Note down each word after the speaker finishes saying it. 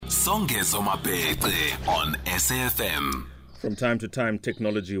Songezo Mapete on SAFM. From time to time,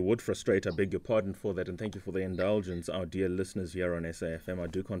 technology would frustrate. I beg your pardon for that, and thank you for the indulgence, our dear listeners here on SAFM. I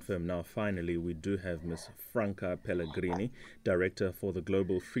do confirm now, finally, we do have Miss Franca Pellegrini, Director for the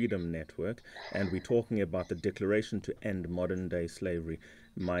Global Freedom Network, and we're talking about the declaration to end modern-day slavery.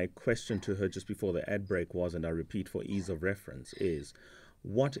 My question to her just before the ad break was, and I repeat for ease of reference, is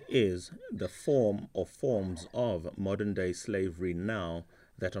what is the form or forms of modern-day slavery now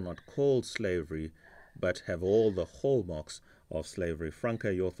that are not called slavery but have all the hallmarks of slavery?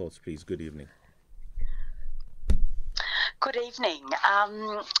 Franca, your thoughts, please. Good evening. Good evening.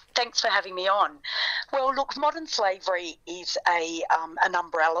 Thanks for having me on. Well, look, modern slavery is an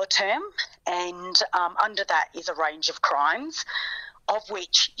umbrella term, and under that is a range of crimes, of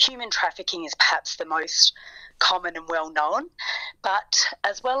which human trafficking is perhaps the most common and well known. But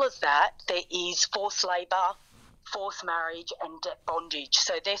as well as that, there is forced labour, forced marriage and debt bondage.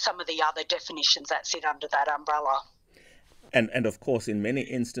 So there's some of the other definitions that sit under that umbrella. And of course, in many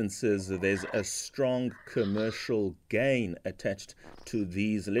instances, there's a strong commercial gain attached to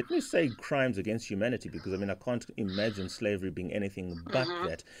these, let me say, crimes against humanity, because, I can't imagine slavery being anything but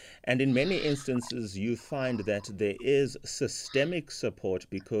that. And in many instances, you find that there is systemic support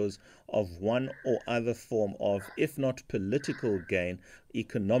because of one or other form of, if not political gain,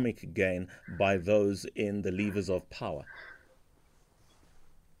 economic gain by those in the levers of power.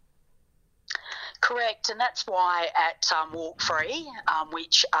 Correct, and that's why at Walk Free,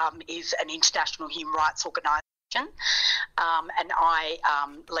 which is an international human rights organisation, and I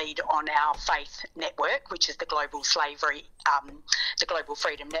lead on our faith network, which is the Global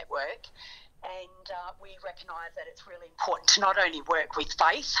Freedom Network, and we recognise that it's really important to not only work with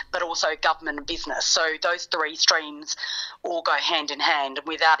faith, but also government and business. So those three streams all go hand in hand, and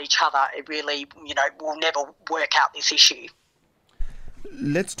without each other, it really, we'll never work out this issue.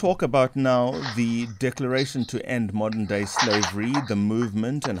 Let's talk about now the declaration to end modern-day slavery, the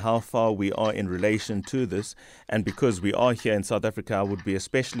movement, and how far we are in relation to this. And because we are here in South Africa, I would be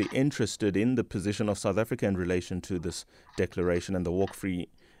especially interested in the position of South Africa in relation to this declaration and the Walk Free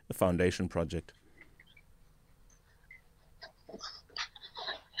Foundation project.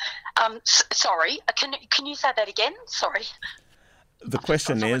 Sorry, can you say that again? Sorry. The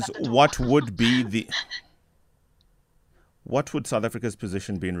question is, what would South Africa's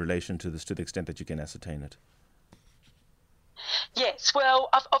position be in relation to this, to the extent that you can ascertain it? Yes, well,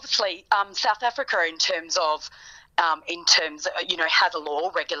 obviously, South Africa, in terms of, has a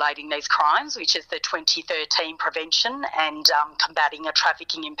law regulating these crimes, which is the 2013 Prevention and Combating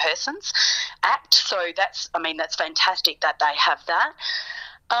Trafficking in Persons Act. So that's fantastic that they have that.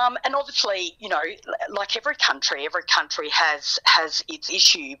 And obviously, like every country has its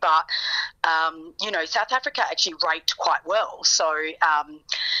issue, but, South Africa actually ranked quite well. So,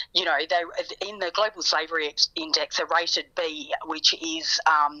 they in the Global Slavery Index are rated B, which is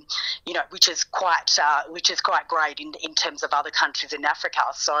quite great in terms of other countries in Africa.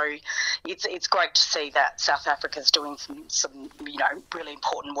 So it's great to see that South Africa's doing some really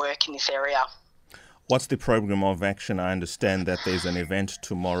important work in this area. What's the program of action? I understand that there's an event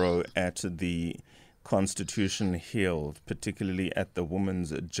tomorrow at the Constitution Hill, particularly at the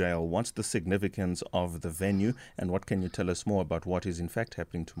women's jail. What's the significance of the venue, and what can you tell us more about what is in fact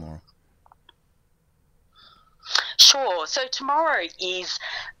happening tomorrow? Sure. So tomorrow is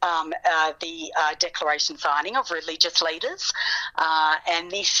the declaration signing of religious leaders, and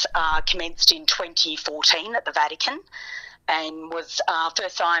this commenced in 2014 at the Vatican, and was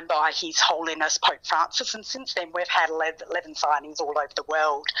first signed by His Holiness Pope Francis, and since then we've had 11 signings all over the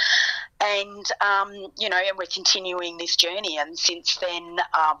world. And, and we're continuing this journey, and since then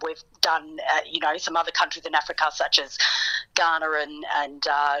we've done, some other countries in Africa such as Ghana and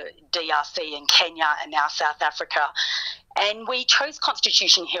DRC and Kenya and now South Africa. And we chose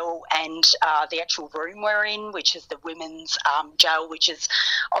Constitution Hill and the actual room we're in, which is the women's jail, which is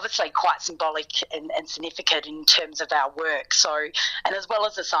obviously quite symbolic and significant in terms of our work. So, and as well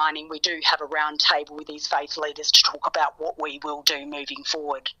as the signing, we do have a round table with these faith leaders to talk about what we will do moving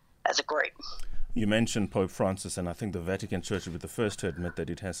forward as a group. You mentioned Pope Francis, and I think the Vatican Church will be the first to admit that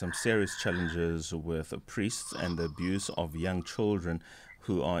it has some serious challenges with priests and the abuse of young children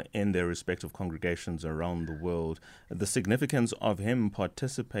who are in their respective congregations around the world. The significance of him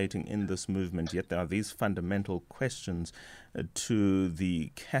participating in this movement, yet there are these fundamental questions to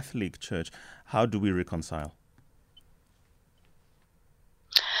the Catholic Church. How do we reconcile?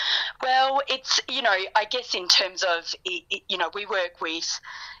 Well, it's, I guess in terms of, we work with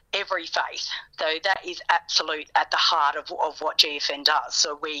every faith, though that is absolute at the heart of what GFN does.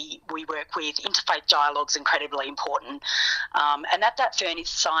 So we work with interfaith dialogues, incredibly important. And at that furnace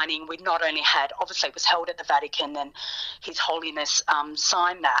signing, we not only had, obviously it was held at the Vatican and His Holiness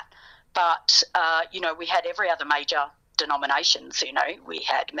signed that, but, we had every other major denominations. We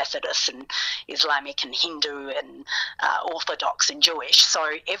had Methodist and Islamic and Hindu and Orthodox and Jewish. So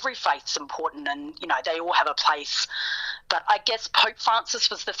every faith's important, and they all have a place. But I guess Pope Francis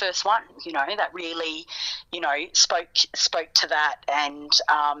was the first one, that really, spoke to that, and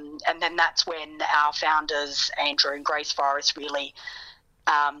then that's when our founders, Andrew and Grace Forrest, really,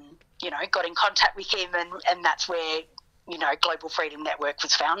 got in contact with him, and that's where Global Freedom Network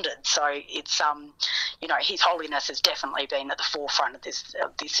was founded. So it's, His Holiness has definitely been at the forefront of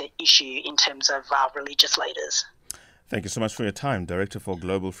this issue in terms of religious leaders. Thank you so much for your time. Director for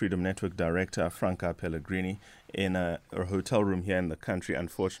Global Freedom Network, Director Franca Pellegrini, in a hotel room here in the country.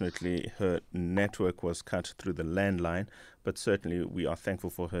 Unfortunately, her network was cut through the landline, but certainly we are thankful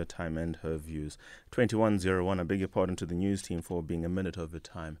for her time and her views. 2101, I beg your pardon to the news team for being a minute over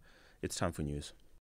time. It's time for news.